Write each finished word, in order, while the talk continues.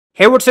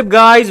Hey, what's up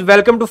guys,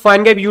 welcome to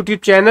FineGap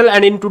YouTube channel,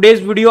 and in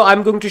today's video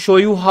I'm going to show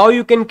you how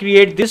you can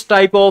create this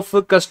type of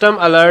custom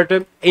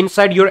alert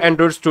inside your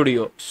Android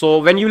Studio. So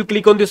when you will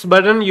click on this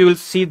button, you will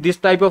see this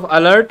type of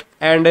alert,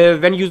 and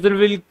when user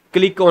will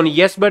click on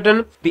yes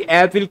button, the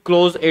app will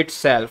close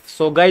itself.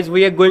 So guys,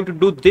 we are going to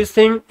do this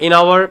thing in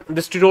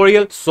this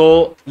tutorial,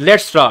 so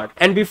let's start.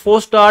 And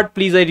before start,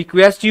 please I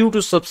request you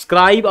to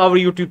subscribe our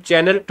YouTube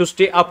channel to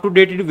stay up to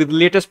date with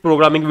latest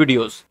programming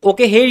videos.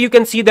 Okay, here you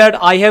can see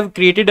that I have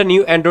created a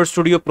new Android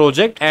Studio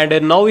project,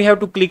 and now we have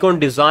to click on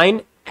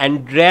design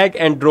and drag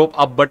and drop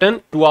a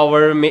button to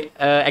our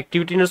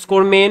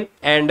activity_main,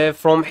 and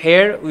from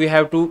here we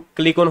have to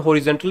click on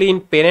horizontally in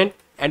parent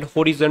and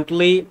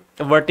horizontally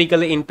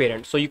vertically in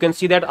parent. So you can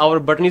see that our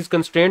button is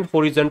constrained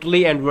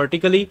horizontally and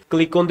vertically.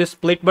 Click on this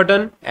split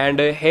button, and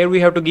here we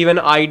have to give an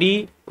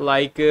ID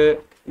like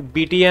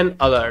btn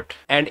alert,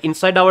 and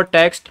inside our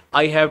text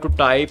I have to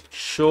type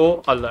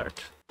show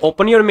alert.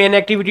 Open your main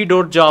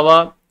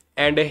activity.java,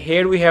 and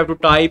here we have to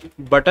type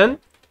button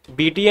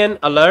btn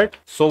alert.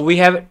 So we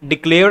have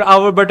declared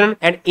our button,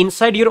 and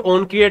inside your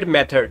own create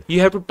method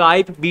you have to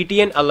type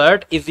btn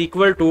alert is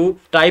equal to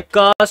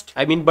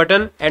typecast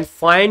button and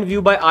find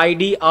view by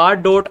id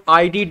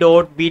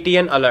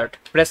r.id.btn alert.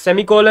 Press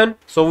semicolon.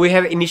 So we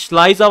have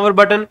initialized our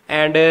button,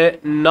 and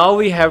now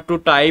we have to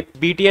type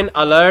btn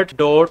alert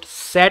dot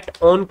set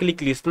on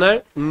click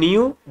listener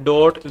new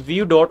dot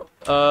view dot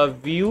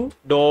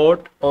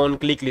on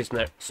click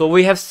listener. So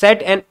we have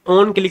set an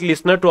on click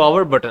listener to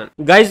our button.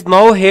 Guys,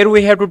 now here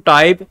we have to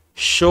type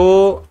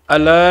show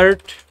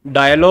alert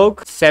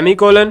dialog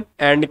semicolon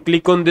and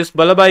click on this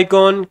bulb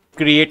icon,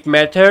 create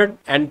method,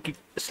 and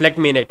select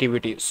main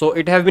activity. So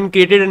it has been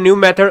created a new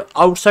method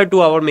outside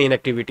to our main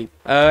activity.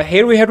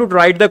 Here we have to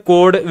write the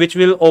code which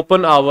will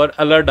open our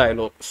alert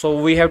dialog. So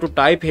we have to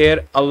type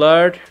here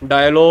alert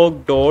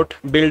dialog dot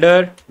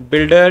builder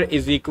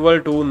is equal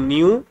to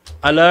new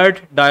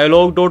alert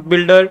dialog dot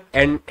builder,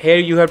 and here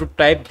you have to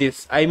type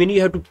this.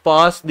 You have to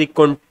pass the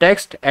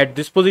context at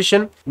this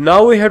position.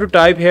 Now we have to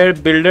type here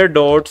builder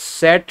dot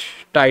set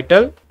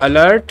title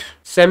alert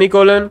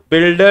semicolon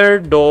builder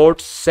dot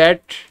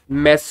set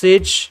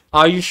message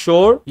are you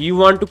sure you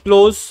want to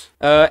close.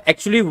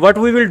 Actually what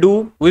we will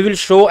do, we will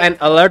show an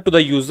alert to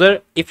the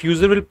user. If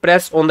user will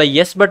press on the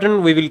yes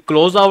button, we will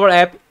close our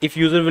app. If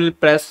user will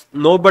press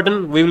no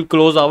button, we will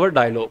close our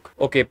dialog.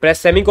 Okay, press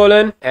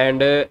semicolon,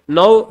 and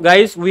now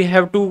guys, we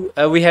have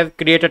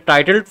created a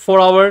title for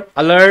our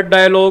alert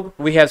dialog.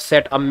 We have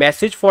set a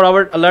message for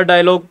our alert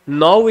dialog.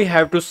 Now we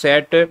have to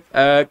set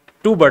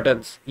two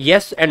buttons,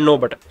 yes and no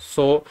button.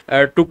 So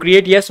to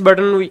create yes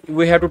button,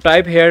 we have to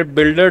type here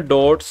builder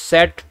dot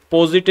set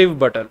positive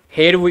button.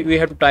 Here we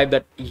have to type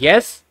that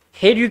yes.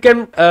 Here you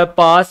can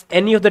pass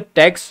any of the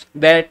text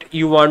that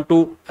you want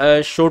to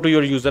show to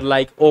your user,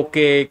 like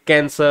okay,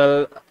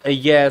 cancel,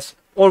 yes,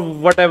 or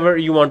whatever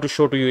you want to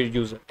show to your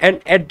user.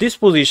 And at this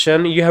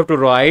position you have to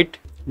write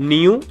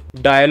new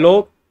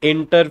dialog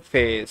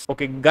interface.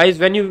 Okay guys,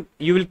 when you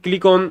will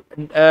click on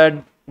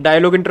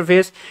dialog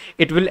interface,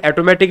 it will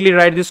automatically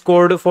write this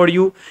code for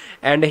you,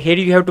 and here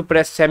you have to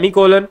press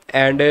semicolon,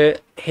 and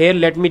here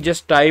let me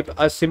just type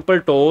a simple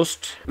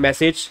toast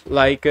message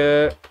like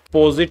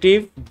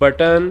positive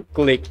button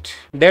clicked.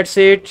 That's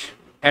it.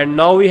 And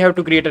now we have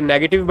to create a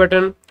negative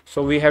button.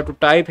 So we have to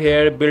type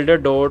here builder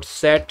dot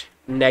set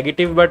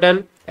negative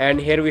button, and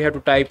here we have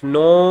to type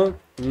no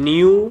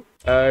new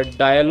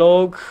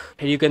dialog.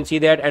 And you can see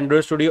that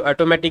Android Studio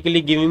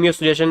automatically giving me a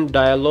suggestion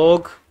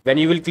dialog. When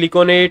you will click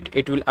on it,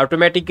 it will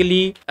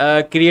automatically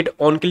create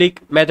on click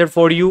method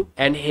for you,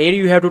 and here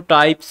you have to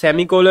type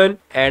semicolon,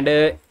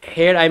 and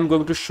here I'm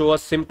going to show a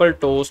simple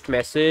toast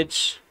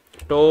message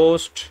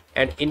toast,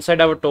 and inside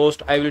our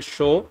toast I will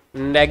show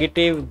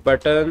negative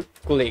button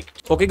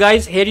clicked. Okay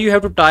guys, here you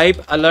have to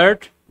type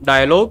alert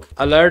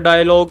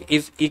dialog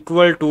is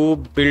equal to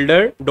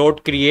builder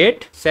dot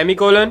create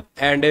semicolon,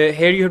 and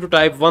here you have to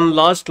type one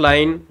last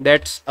line,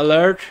 that's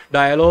alert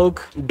dialog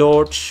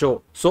dot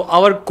show. So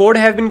our code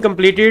has been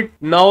completed.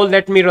 Now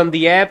let me run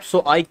the app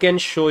so I can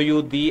show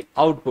you the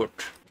output.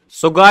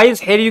 So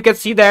guys, here you can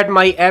see that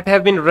my app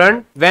have been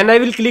run. When I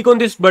will click on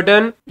this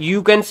button,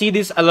 you can see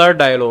this alert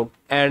dialog,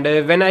 and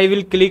when I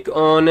will click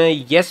on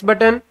yes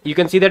button, you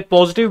can see that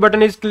positive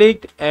button is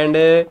clicked, and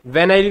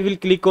when I will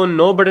click on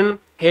no button,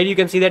 here you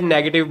can see that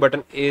negative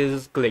button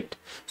is clicked.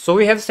 So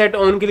we have set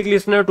on click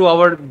listener to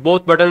our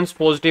both buttons,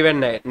 positive and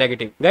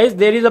negative. Guys,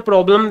 there is a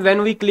problem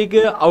when we click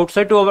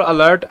outside to our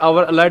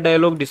alert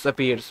dialog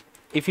disappears.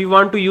 If you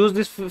want to use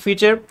this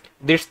feature,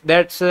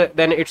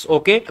 then it's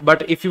okay,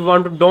 but if you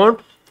want to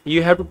don't,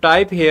 you have to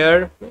type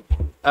here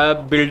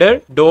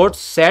builder dot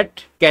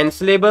set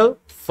cancelable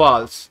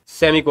false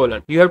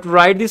semicolon. You have to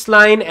write this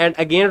line and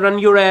again run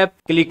your app,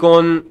 click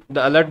on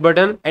the alert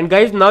button, and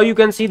guys, now you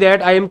can see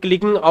that I am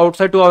clicking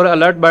outside to our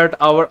alert, but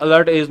our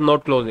alert is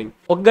not closing.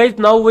 Okay guys,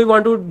 now we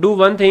want to do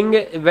one thing.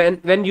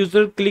 When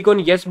user click on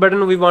yes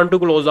button, we want to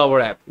close our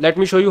app. Let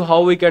me show you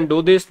how we can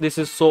do this. This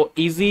is so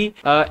easy.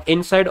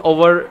 Inside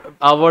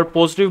our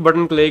positive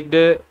button clicked,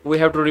 we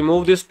have to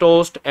remove this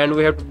toast, and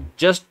we have to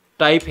just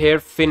type here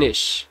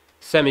finish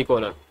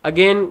semicolon.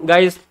 Again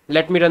guys,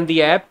 let me run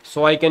the app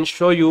so I can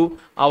show you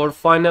our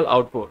final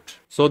output.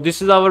 So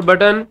this is our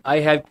button.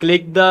 I have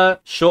clicked the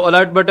show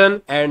alert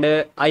button and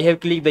I have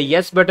clicked the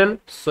yes button.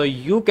 So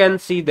you can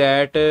see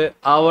that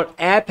our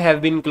app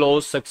have been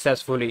closed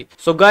successfully.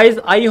 So guys,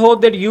 I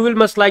hope that you will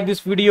must like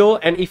this video,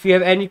 and if you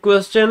have any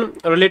question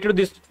related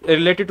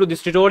to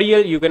this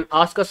tutorial, you can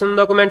ask us in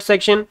the comment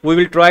section. We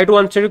will try to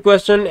answer your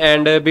question,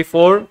 and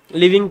before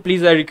leaving,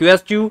 please I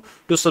request you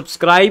to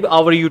subscribe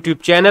our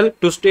YouTube channel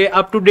to stay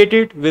up to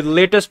date with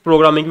latest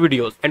programming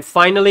videos. And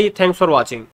finally, thanks for watching.